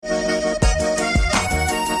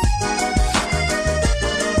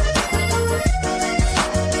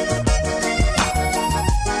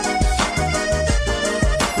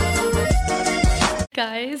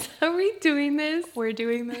guys. Are we doing this? We're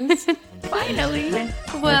doing this. Finally.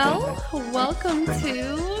 Well, welcome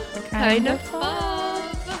to Kind of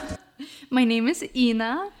FOB. My name is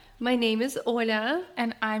Ina. My name is Ola.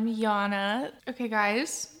 And I'm Yana. Okay,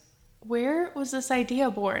 guys, where was this idea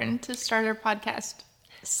born to start our podcast?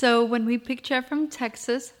 So when we picked you up from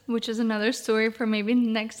Texas, which is another story for maybe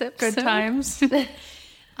next episode. Good times.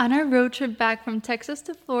 On our road trip back from Texas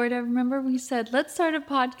to Florida, remember we said, let's start a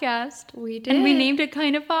podcast. We did. And we named it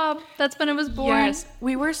Kind of FOB. That's when it was born. Yes,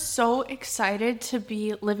 we were so excited to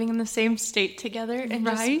be living in the same state together and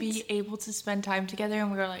just be able to spend time together.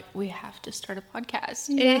 And we were like, we have to start a podcast.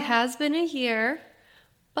 Yeah. It has been a year,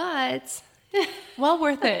 but well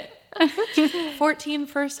worth it. 14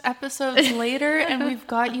 first episodes later, and we've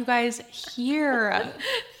got you guys here.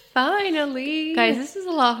 Finally. Guys, this is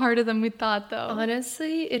a lot harder than we thought, though.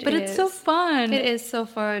 Honestly, it is. But it's so fun. It is so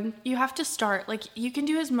fun. You have to start. Like, you can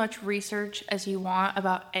do as much research as you want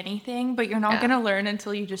about anything, but you're not going to learn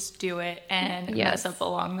until you just do it and mess up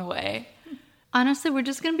along the way. Honestly, we're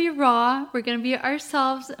just going to be raw. We're going to be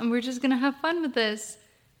ourselves, and we're just going to have fun with this.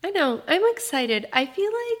 I know. I'm excited. I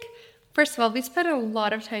feel like, first of all, we spent a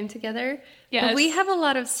lot of time together. Yes. But we have a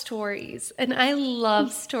lot of stories, and I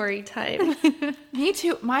love story time. Me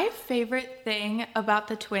too. My favorite thing about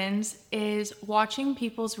the twins is watching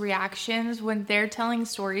people's reactions when they're telling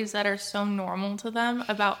stories that are so normal to them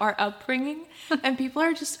about our upbringing, and people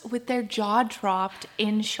are just with their jaw dropped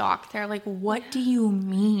in shock. They're like, what do you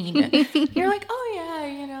mean? You're like, oh yeah,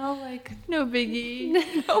 you know, like, no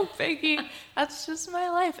biggie. No biggie. That's just my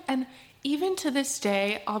life. And even to this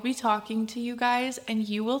day, I'll be talking to you guys and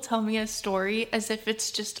you will tell me a story as if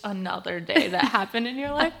it's just another day that happened in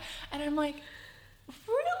your life. And I'm like,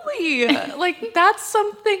 really? Like, that's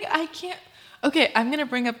something I can't... Okay, I'm going to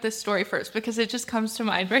bring up this story first because it just comes to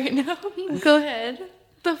mind right now. Go ahead.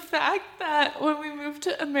 The fact that when we moved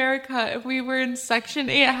to America and we were in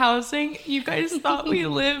Section 8 housing, you guys thought we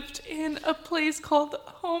lived in a place called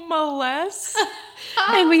Homeless.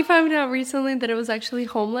 And we found out recently that it was actually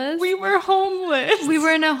homeless. We were homeless. We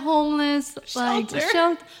were in a homeless shelter.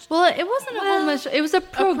 Well, it wasn't a homeless. It was a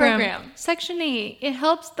program. Section 8. It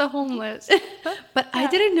helps the homeless. But I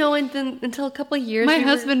didn't know until a couple of years. My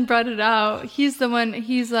husband brought it out. He's the one.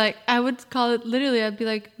 He's like, I would call it literally. I'd be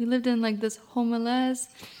like, we lived in like this homeless,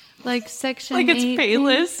 like Section 8. Like it's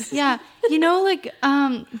Payless. Yeah, you know, like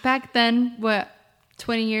back then,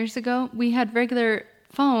 20 years ago, we had regular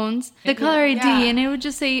phones, the caller ID, and it would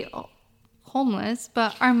just say homeless.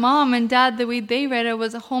 But our mom and dad, the way they read it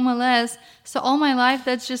was homeless. So all my life,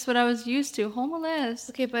 that's just what I was used to, homeless.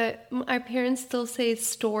 Okay, but our parents still say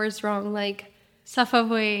stores wrong, like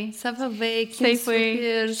Safeway,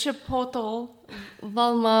 Safeway, Chipotle,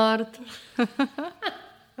 Walmart.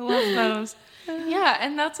 I love those. Yeah,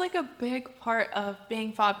 and that's like a big part of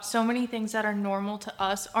being FOB. So many things that are normal to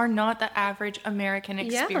us are not the average American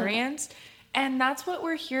experience. Yeah. And that's what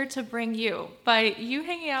we're here to bring you. By you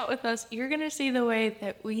hanging out with us, you're going to see the way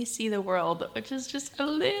that we see the world, which is just a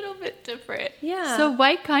little bit different. Yeah. So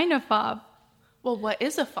why kind of FOB? Well, what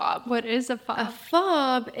is a FOB? What is a FOB? A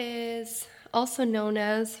FOB is also known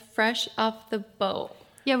as fresh off the boat.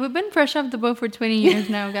 Yeah, we've been fresh off the boat for 20 years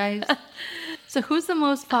now, guys. So who's the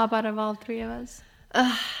most FOB out of all three of us?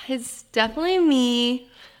 It's definitely me.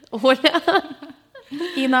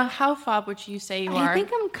 Ina, how FOB would you say you are? I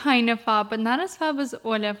think I'm kind of FOB, but not as FOB as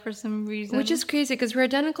Ola for some reason. Which is crazy because we're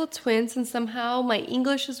identical twins and somehow my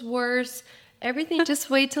English is worse. Everything. Just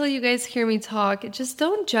wait till you guys hear me talk. Just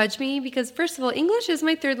don't judge me because, first of all, English is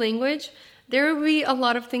my third language. There will be a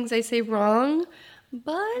lot of things I say wrong,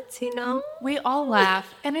 but, you know. We all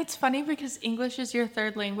laugh. And it's funny because English is your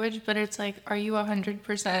third language, but it's like, are you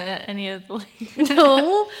 100% at any of the languages?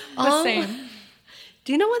 No. The same.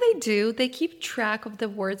 Do you know what they do? They keep track of the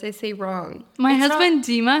words I say wrong. My husband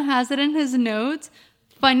Dima has it in his notes.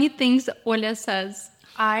 Funny things Ola says.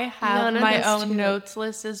 I have my own notes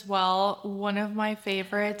list as well. One of my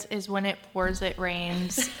favorites is when it pours, it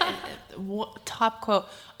rains. Top quote.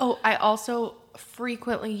 Oh, I also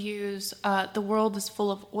frequently use the world is full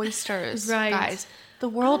of oysters, guys. The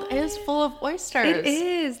world is full of oysters. It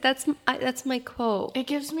is. That's my quote. It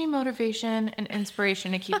gives me motivation and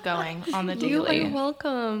inspiration to keep going on the daily. You are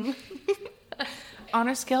welcome. On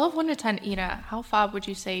a scale of 1 to 10, Ina, how FOB would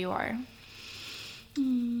you say you are?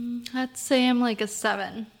 I'd say I'm like a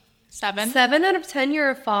 7. 7? 7 out of 10, you're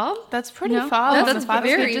a FOB? That's pretty FOB. That's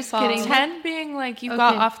very just FOB. kidding. 10 being like you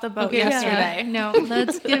got off the boat yesterday. Yeah. No,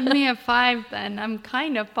 let's give me a 5 then. I'm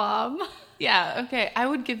kind of FOB. Yeah, okay. I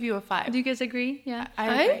would give you a 5. Do you guys agree? Yeah.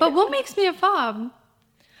 I agree. But what makes me a FOB?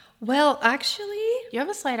 Well, actually, You have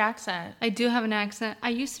a slight accent. I do have an accent. I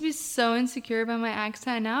used to be so insecure about my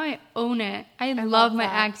accent. Now I own it. I love my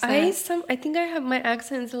that. accent. I think I have my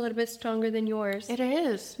accent is a little bit stronger than yours. It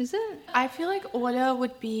is. Is it? I feel like Oda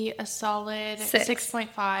would be a solid 6.5.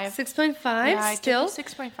 6.5 Yeah, I still.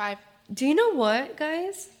 6.5. Do you know what,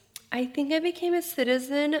 guys? I think I became a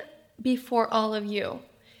citizen before all of you.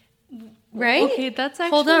 Right? Okay, that's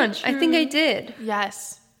actually Hold on. true. I think I did.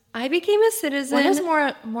 Yes. I became a citizen. What is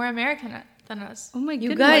more American than us? Oh my You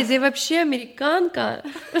goodness. guys, я вообще американка.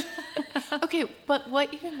 Okay, but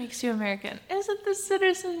what even makes you American? Is it the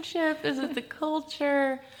citizenship? Is it the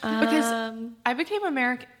culture? Because I became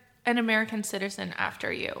an American citizen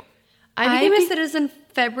after you. I became a citizen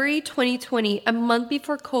February 2020, a month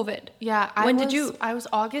before COVID. Yeah. When did you? I was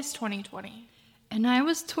August 2020. And I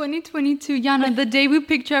was 2022. Yana, the day we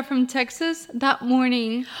picked you up from Texas, that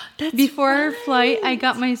morning, That's before our right. flight, I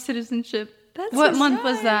got my citizenship. That's What so month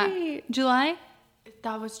was that? right. July?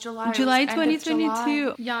 That was July. It was July end of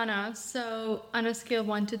 2022. July. Yana, so on a scale of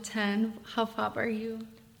 1 to 10, how FOB are you?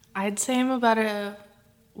 I'd say I'm about a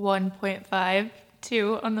 1.5,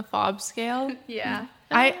 2 on the FOB scale. Yeah.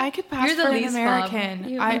 I could pass You're the for an least American.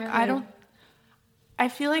 FOB. I don't. I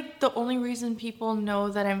feel like the only reason people know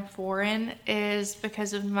that I'm foreign is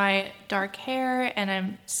because of my dark hair and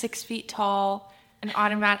I'm 6 feet tall and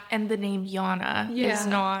and the name Yana is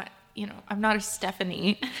not, I'm not a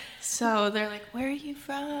Stephanie. So they're like, where are you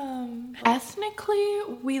from?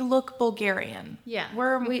 Ethnically, we look Bulgarian. Yeah,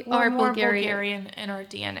 We're are more Bulgarian. Bulgarian in our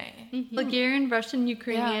DNA. Bulgarian, Russian,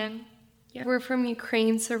 Ukrainian. Yeah. We're from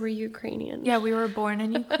Ukraine, so we're Ukrainian. Yeah, we were born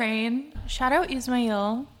in Ukraine. Shout out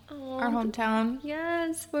Ismail, our hometown.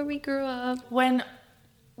 Yes, where we grew up. When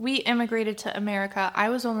we immigrated to America, I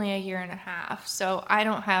was only a year and a half, so I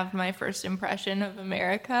don't have my first impression of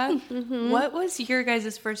America. What was your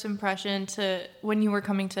guys' first impression to when you were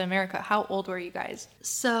coming to America? How old were you guys?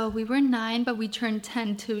 So we were 9, but we turned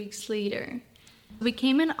 10 2 weeks later. We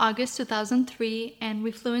came in August 2003, and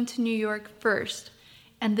we flew into New York first.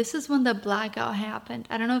 And this is when the blackout happened.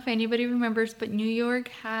 I don't know if anybody remembers, but New York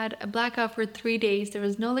had a blackout for 3 days. There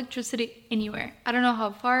was no electricity anywhere. I don't know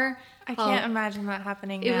how far. I can't imagine that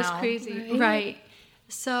happening It now. was crazy. Right.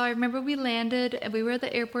 So I remember we landed and we were at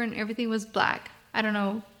the airport and everything was black. I don't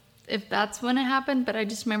know if that's when it happened, but I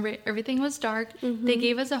just remember everything was dark. They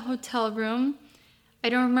gave us a hotel room. I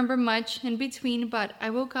don't remember much in between, but I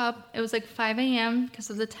woke up. It was like 5 a.m. because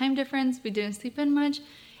of the time difference. We didn't sleep in much.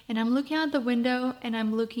 And I'm looking out the window and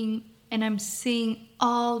I'm seeing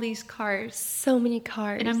all these cars. So many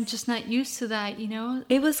cars. And I'm just not used to that,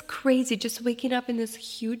 It was crazy just waking up in this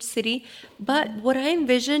huge city. But what I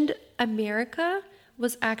envisioned America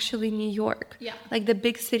was actually New York. Yeah. Like the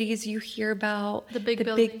big cities you hear about. The big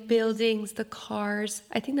big buildings, the cars.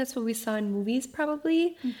 I think that's what we saw in movies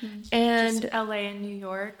probably. And Just LA and New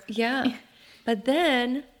York. yeah. But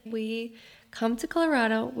then we come to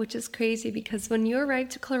Colorado, which is crazy because when you arrive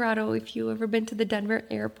to Colorado, if you've ever been to the Denver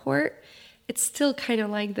airport, it's still kind of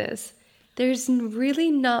like this. There's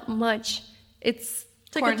really not much. It's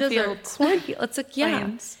like a desert. Cornfield. It's like, yeah.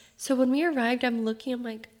 Plains. So when we arrived, I'm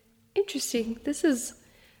like, interesting. This is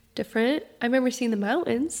different. I remember seeing the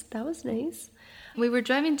mountains. That was nice. We were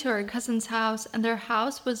driving to our cousin's house, and their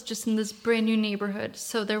house was just in this brand new neighborhood.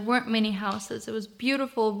 So there weren't many houses. It was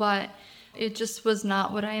beautiful, but it just was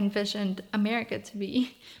not what I envisioned America to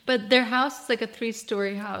be. But their house is like a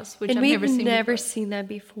 3-story house, which I've never seen before. seen that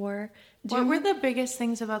before. What were the biggest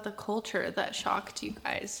things about the culture that shocked you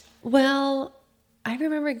guys? Well, I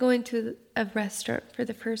remember going to a restaurant for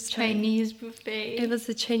the first time. Chinese buffet. It was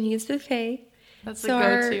a Chinese buffet. That's So the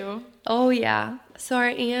our- go-to. Oh, yeah. So our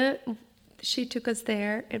aunt, she took us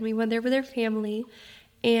there, and we went there with her family.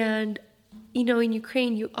 And, in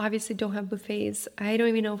Ukraine, you obviously don't have buffets. I don't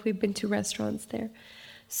even know if we've been to restaurants there.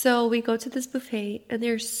 So we go to this buffet, and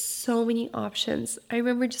there's so many options. I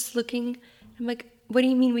remember just looking, I'm like, what do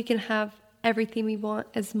you mean we can have everything we want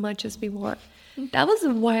as much as we want? That was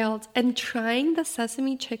wild. And trying the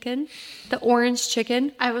sesame chicken, the orange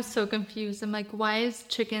chicken, I was so confused. I'm like, why is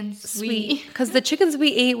chicken sweet. sweet? Because the chickens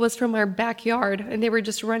we ate was from our backyard, and they were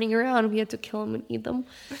just running around. We had to kill them and eat them.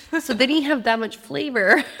 So they didn't have that much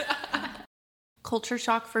flavor. Culture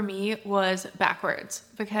shock for me was backwards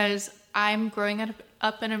because I'm growing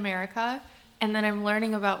up in America and then I'm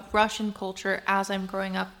learning about Russian culture as I'm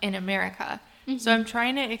growing up in America. So I'm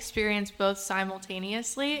trying to experience both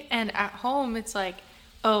simultaneously, and at home it's like,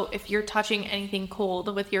 oh, if you're touching anything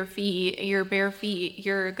cold with your feet, your bare feet,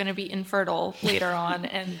 you're going to be infertile later on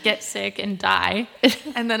and get sick and die.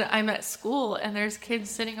 And then I'm at school and there's kids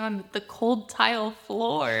sitting on the cold tile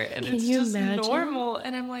floor and Can it's you just imagine? normal.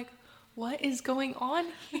 And I'm like, what is going on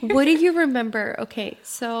here? What do you remember? Okay,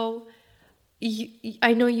 so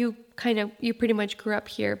I know you pretty much grew up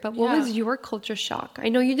here, but what was your culture shock? I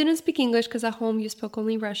know you didn't speak English because at home you spoke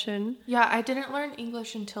only Russian. Yeah, I didn't learn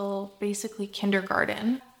English until basically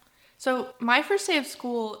kindergarten. So my first day of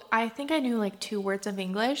school, I think I knew like 2 words of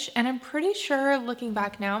English, and I'm pretty sure looking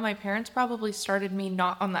back now, my parents probably started me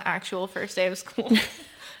not on the actual first day of school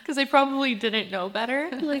because they probably didn't know better.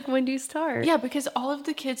 Like, when do you start? Yeah, because all of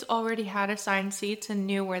the kids already had assigned seats and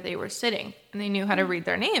knew where they were sitting, and they knew how to read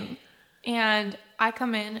their name. And I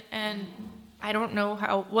come in and I don't know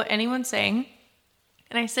what anyone's saying,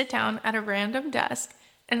 and I sit down at a random desk,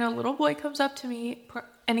 and a little boy comes up to me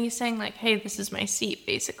and he's saying like, "Hey, this is my seat,"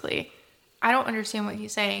 basically. I don't understand what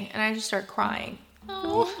he's saying, and I just start crying.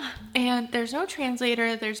 Oh. And there's no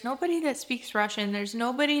translator, there's nobody that speaks Russian, there's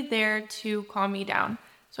nobody there to calm me down.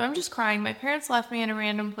 So I'm just crying. My parents left me in a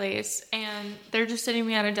random place, and they're just sitting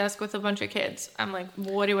me at a desk with a bunch of kids. I'm like,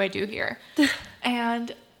 what do I do here?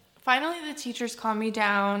 And finally the teachers calm me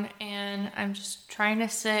down, and I'm just trying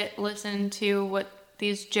to listen to what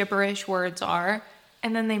these gibberish words are.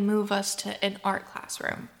 And then they move us to an art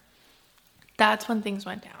classroom. That's when things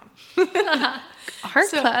went down. Art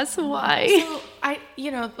class? Why?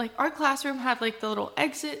 So art classroom had like the little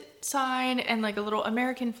exit sign and like a little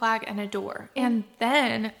American flag and a door. And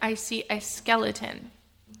then I see a skeleton.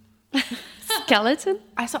 Skeleton?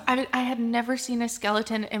 I had never seen a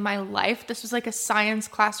skeleton in my life. This was like a science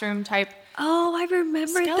classroom type. Oh, I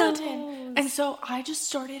remember skeleton. those. And so I just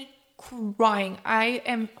started crying. I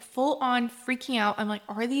am full on freaking out. I'm like,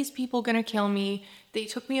 are these people gonna kill me? They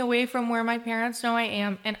took me away from where my parents know I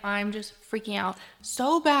am, and I'm just freaking out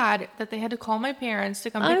so bad that they had to call my parents to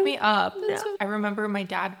come pick me up. I remember my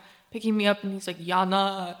dad picking me up, and he's like,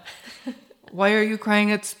 Yana, why are you crying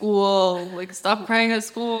at school? Like, stop crying at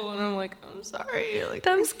school. And I'm like, I'm sorry. Like,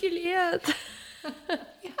 Tam skiliet.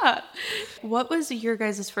 Yeah. What was your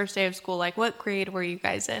guys' first day of school like? What grade were you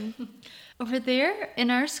guys in? Over there, in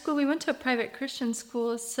our school, we went to a private Christian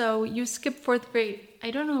school, so you skip 4th grade. I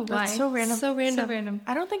don't know why. That's so random. So random. So random.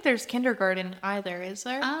 I don't think there's kindergarten either, is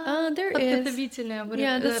there? There is.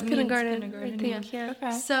 Yeah, that's kindergarten, I think. Yeah.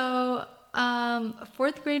 Okay. So,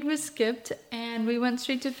 4th grade was skipped, and we went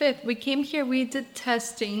straight to 5th. We came here, we did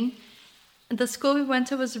testing. The school we went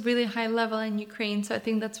to was really high level in Ukraine, so I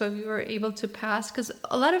think that's why we were able to pass, because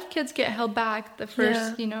a lot of kids get held back the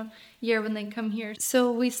first, year when they come here.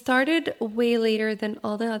 So we started way later than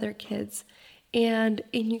all the other kids. And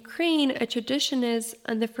in Ukraine, a tradition is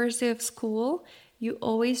on the first day of school, you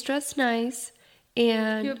always dress nice,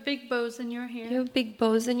 and You have big bows in your hair. you have big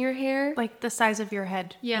bows in your hair. Like the size of your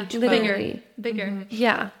head. Yeah, Literally. bigger.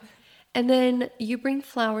 Yeah. And then you bring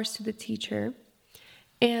flowers to the teacher.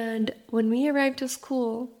 And when we arrived to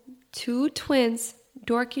school, 2 twins,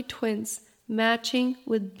 dorky twins, matching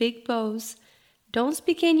with big bows, don't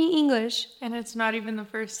speak any English. And it's not even the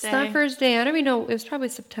first day. It's not first day. I don't even know. It was probably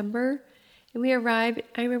September. And we arrived.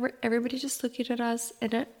 I remember everybody just looking at us.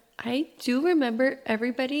 And I do remember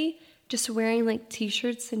everybody just wearing like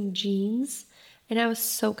t-shirts and jeans. And I was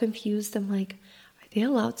so confused. I'm like, are they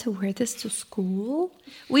allowed to wear this to school?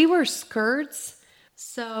 We wore skirts.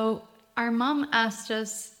 So our mom asked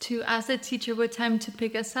us to ask the teacher what time to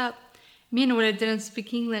pick us up. Me and Oda didn't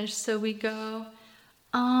speak English, so we go,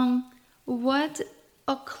 what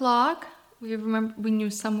o'clock? We knew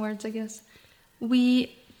some words, I guess.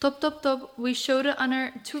 We top. We showed it on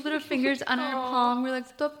our 2 little fingers on our palm. We're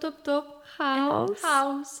like top,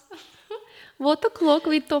 house. What o'clock?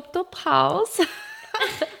 We top house.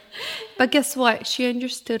 But guess what? She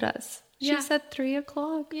understood us. She said 3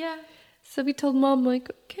 o'clock. Yeah. So we told mom, like,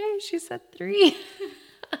 okay, she said 3.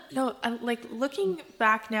 No, like looking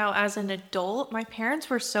back now as an adult, my parents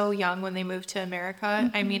were so young when they moved to America.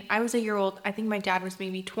 Mm-hmm. I mean, I was a year old. I think my dad was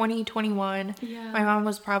maybe 20, 21. Yeah. My mom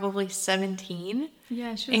was probably 17.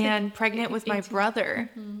 Yeah, she was and pregnant with 18. My brother.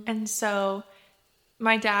 Mm-hmm. And so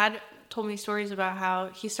my dad told me stories about how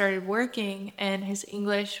he started working and his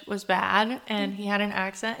English was bad and he had an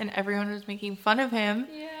accent and everyone was making fun of him.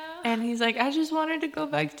 Yeah. And he's like, I just wanted to go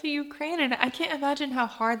back to Ukraine. And I can't imagine how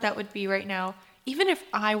hard that would be right now. Even if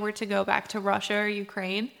I were to go back to Russia or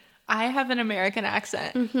Ukraine, I have an American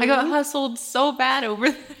accent. Mm-hmm. I got hustled so bad over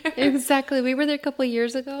there. Exactly. We were there a couple of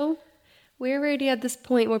years ago. We're already at this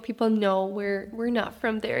point where people know we're not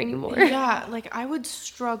from there anymore. Yeah, like I would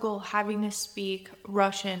struggle having to speak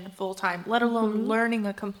Russian full time, let alone learning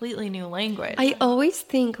a completely new language. I always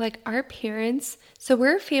think like our parents, so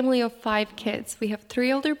we're a family of 5 kids. We have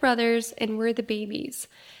 3 older brothers and we're the babies.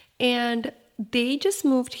 And they just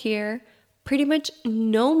moved here, pretty much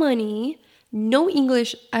no money, no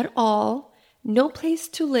English at all, no place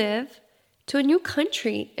to live. to a new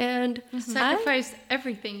country and Sacrificed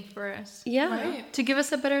everything for us. Right. To give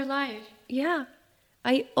us a better life. Yeah.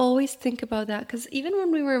 I always think about that because even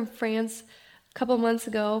when we were in France a couple months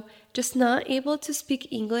ago, just not able to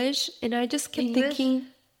speak English, and I just kept thinking,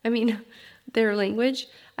 I mean, their language.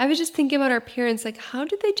 I was just thinking about our parents, like, how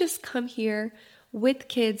did they just come here with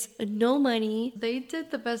kids, no money? They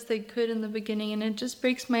did the best they could in the beginning, and it just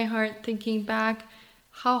breaks my heart thinking back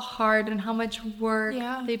how hard and how much work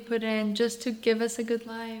they put in just to give us a good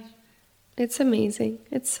life. It's amazing.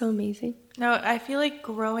 It's so amazing. No, I feel like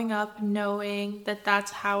growing up knowing that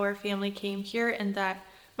that's how our family came here, and that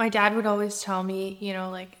my dad would always tell me, you know,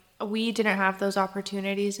 like, we didn't have those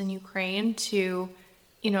opportunities in Ukraine to,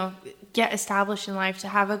 you know, get established in life, to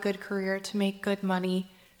have a good career, to make good money.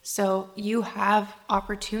 So you have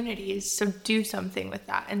opportunities, so do something with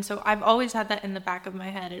that. And so I've always had that in the back of my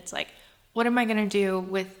head. It's like, what am I going to do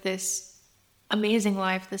with this amazing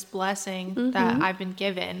life, this blessing that I've been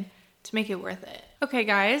given, to make it worth it? Okay,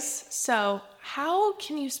 guys, so how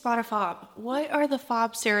can you spot a FOB? What are the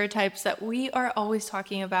FOB stereotypes that we are always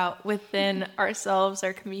talking about within ourselves,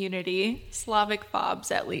 our community, Slavic FOBs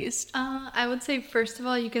at least? I would say, first of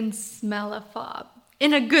all, you can smell a fob.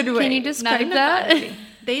 In a good way. Can you not describe in a that? bad way.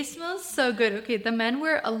 They smell so good. Okay, the men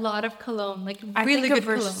wear a lot of cologne, like really I good think of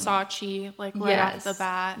cologne. Versace, like right off the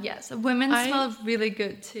bat. Yes, women smell really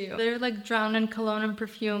good too. They're like drowned in cologne and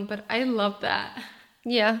perfume, but I love that.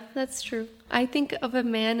 Yeah, that's true. I think of a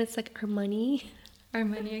man, it's like Armani. Our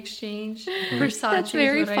money exchange. Versace That's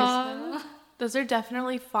very is what I FOB. smell. Those are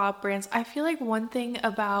definitely FOB brands. I feel like one thing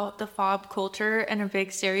about the FOB culture and a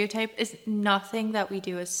big stereotype is nothing that we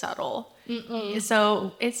do is subtle.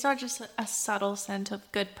 So it's not just a subtle scent of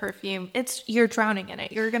good perfume. You're drowning in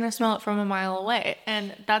it. You're going to smell it from a mile away.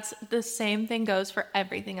 And that's the same thing goes for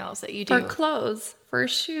everything else that you do. For clothes, for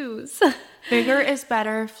shoes. Bigger is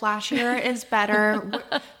better. Flashier is better.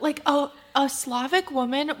 Like, a Slavic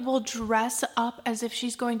woman will dress up as if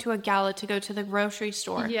she's going to a gala to go to the grocery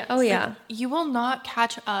store. Yes. Oh, yeah. You will not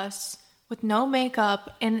catch us with no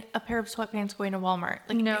makeup and a pair of sweatpants going to Walmart.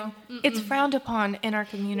 Like, No. it's frowned upon in our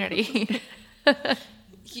community.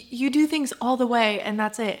 You do things all the way, and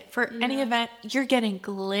that's it. For any event, you're getting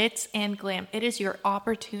glitz and glam. It is your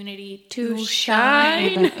opportunity to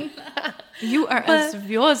shine. You are a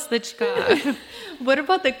zvyozdochka. What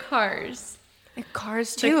about the cars?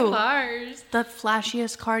 Cars too. The cars. The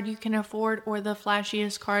flashiest card you can afford, or the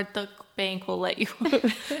flashiest card the bank will let you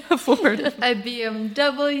afford. A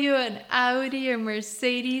BMW, an Audi, a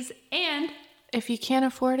Mercedes, and If you can't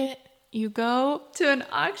afford it, you go to an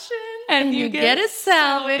auction and you get a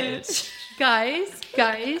salvage.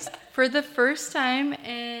 Guys, for the first time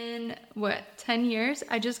in 10 years,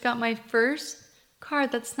 I just got my first car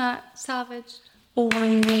that's not salvaged. Wow.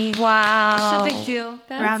 It's a big deal.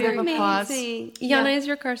 That's Round of applause. amazing. Yana, is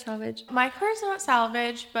your car salvage? My car's not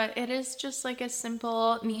salvage, but it is just like a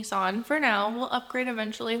simple Nissan for now. We'll upgrade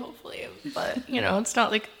eventually, hopefully. But, it's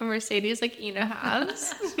not like a Mercedes like Ina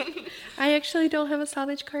has. I actually don't have a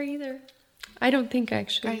salvage car either. I don't think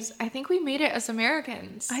actually. Guys, I think we made it as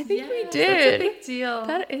Americans. I think we Yes, did. That's a big deal.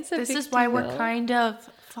 That is a big This is why we're deal. kind of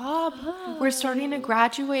FOB. We're starting to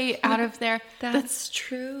graduate out of there. That's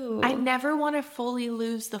true. I never want to fully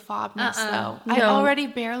lose the FOBness, though. I No. already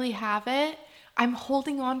barely have it. I'm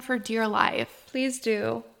holding on for dear life. Please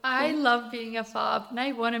do. I love being a fob, and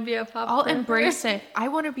I want to be a fob. I'll forever. embrace it. I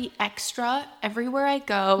want to be extra everywhere I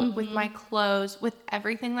go with my clothes, with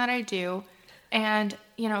everything that I do. And,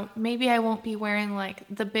 maybe I won't be wearing like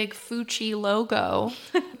the big Fucci logo.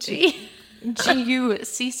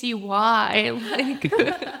 G-U-C-C-Y. Like,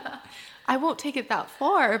 I won't take it that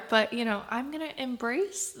far, but, I'm going to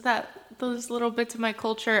embrace those little bits of my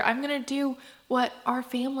culture. I'm going to do what our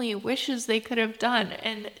family wishes they could have done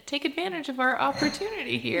and take advantage of our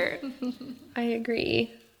opportunity here. I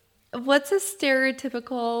agree. What's a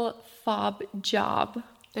stereotypical FOB job?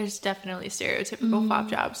 There's definitely stereotypical FOB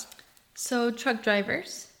jobs. So truck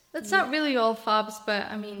drivers. That's not really all fobs, but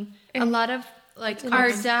I mean, a lot of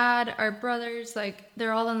our dad, our brothers,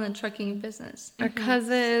 they're all in the trucking business. Our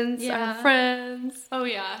cousins, Yeah. our friends, Oh,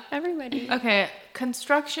 yeah. everybody. Okay,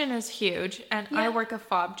 construction is huge, and I work a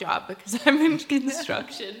FOB job because I'm in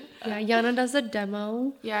construction. Yeah, Yana does a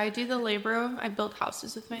demo. Yeah, I do the labor. I build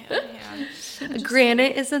houses with my own hands.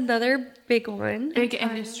 Granite is another big one. Big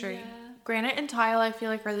industry. Granite and tile, I feel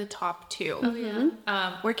like, are the top two. Oh,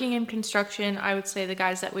 yeah. Working in construction, I would say the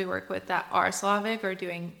guys that we work with that are Slavic are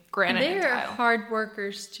doing granite and They're tile. hard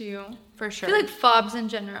workers too. For I sure. feel like fobs in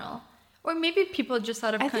general. Or maybe people just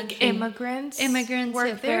out of I country. think immigrants Immigrants, work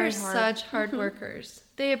yeah, very they're hard. such hard workers.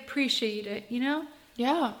 They appreciate it,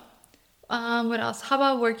 Yeah. What else? How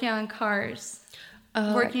about working on cars?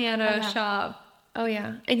 Working at a shop. Oh,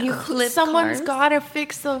 yeah. And you flip Someone's cars. got to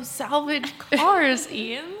fix those salvage cars,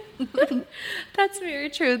 Ian. That's very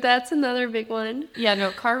true. That's another big one. Yeah,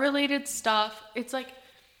 no, car-related stuff. It's like,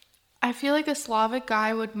 I feel like a Slavic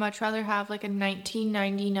guy would much rather have like a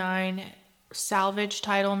 1999 salvage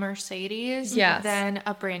title Mercedes than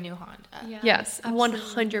a brand new Honda. Yeah, Yes,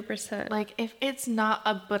 absolutely. 100%. Like, if it's not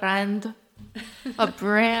a brand,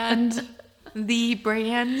 the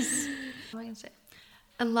brands. What can I say?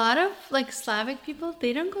 A lot of like Slavic people,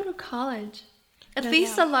 they don't go to college. At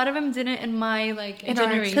least a lot of them didn't in my like In our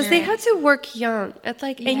generation. Because they had to work young. At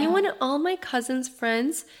like anyone, all my cousins'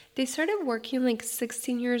 friends, they started working like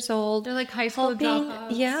 16 years old. They're like high school dropouts.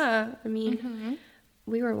 Yeah, I mean,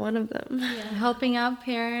 we were one of them. Yeah, helping out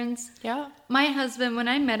parents. Yeah. My husband, when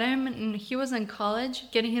I met him and he was in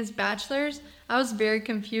college getting his bachelor's, I was very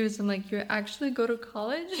confused. I'm like, you actually go to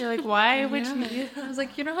college? You're like, why would you? I was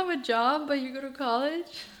like, you don't have a job, but you go to college?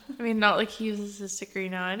 I mean, not like he uses his degree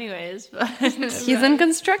now anyways, but. He's in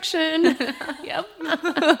construction. Yep.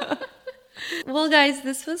 Well, guys,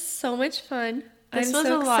 this was so much fun. This I'm was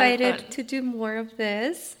so a lot of excited fun. to do more of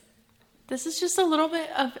this. This is just a little bit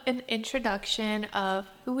of an introduction of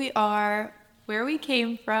who we are, where we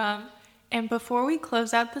came from, and before we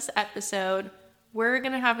close out this episode, we're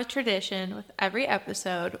going to have a tradition with every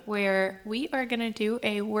episode where we are going to do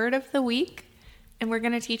a word of the week, and we're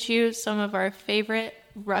going to teach you some of our favorite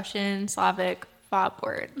Russian, Slavic, FOB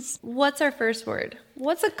words. What's our first word?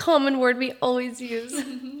 What's a common word we always use?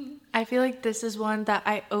 I feel like this is one that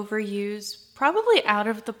I overuse probably out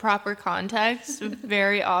of the proper context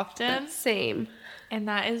very often, Same. and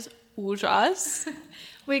that is ужас.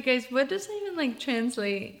 Wait, guys, what does it even like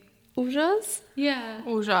translate? Ужас? Yeah.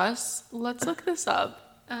 Ужас. Let's look this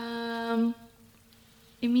up. It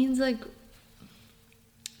means like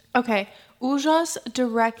Okay, ужас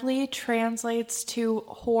directly translates to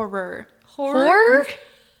horror. Horror?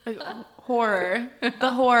 Like, horror. The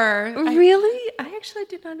horror. Really? I actually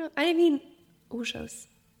did not know. I mean, ужас.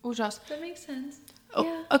 Ужас. that makes sense. Oh,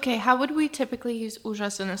 Yeah. okay, how would we typically use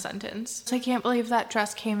ужас in a sentence? I can't believe that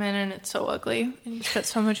dress came in and it's so ugly. And you spent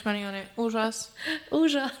so much money on it. Ужас.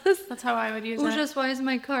 Ужас. That's how I would use it. Just why is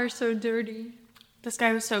my car so dirty? This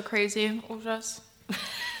guy was so crazy. Ужас.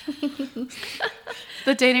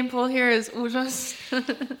 The dating pool here is ужас.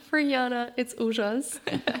 For Yana, it's ужас.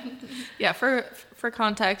 Yeah, for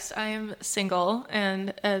context, I am single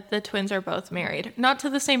and the twins are both married. Not to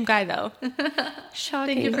the same guy though.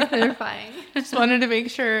 Shocking. Thank you for clarifying. Just wanted to make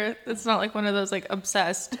sure it's not like one of those like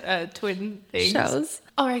obsessed twin things. Shows.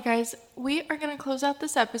 All right, guys, we are going to close out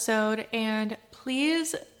this episode, and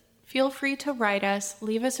please feel free to write us,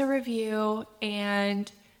 leave us a review,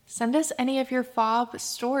 and send us any of your FOB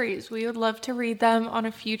stories. We would love to read them on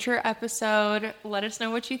a future episode. Let us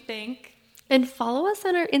know what you think. And follow us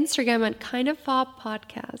on our Instagram at Kind of Fob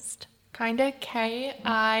Podcast. Kinda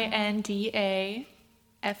KINDAFOB.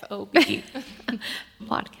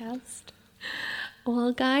 Podcast.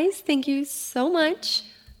 Well, guys, thank you so much.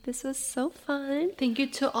 This was so fun. Thank you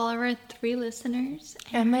to all of our 3 listeners.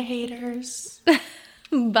 And my haters.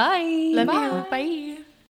 Bye. Love you. Bye.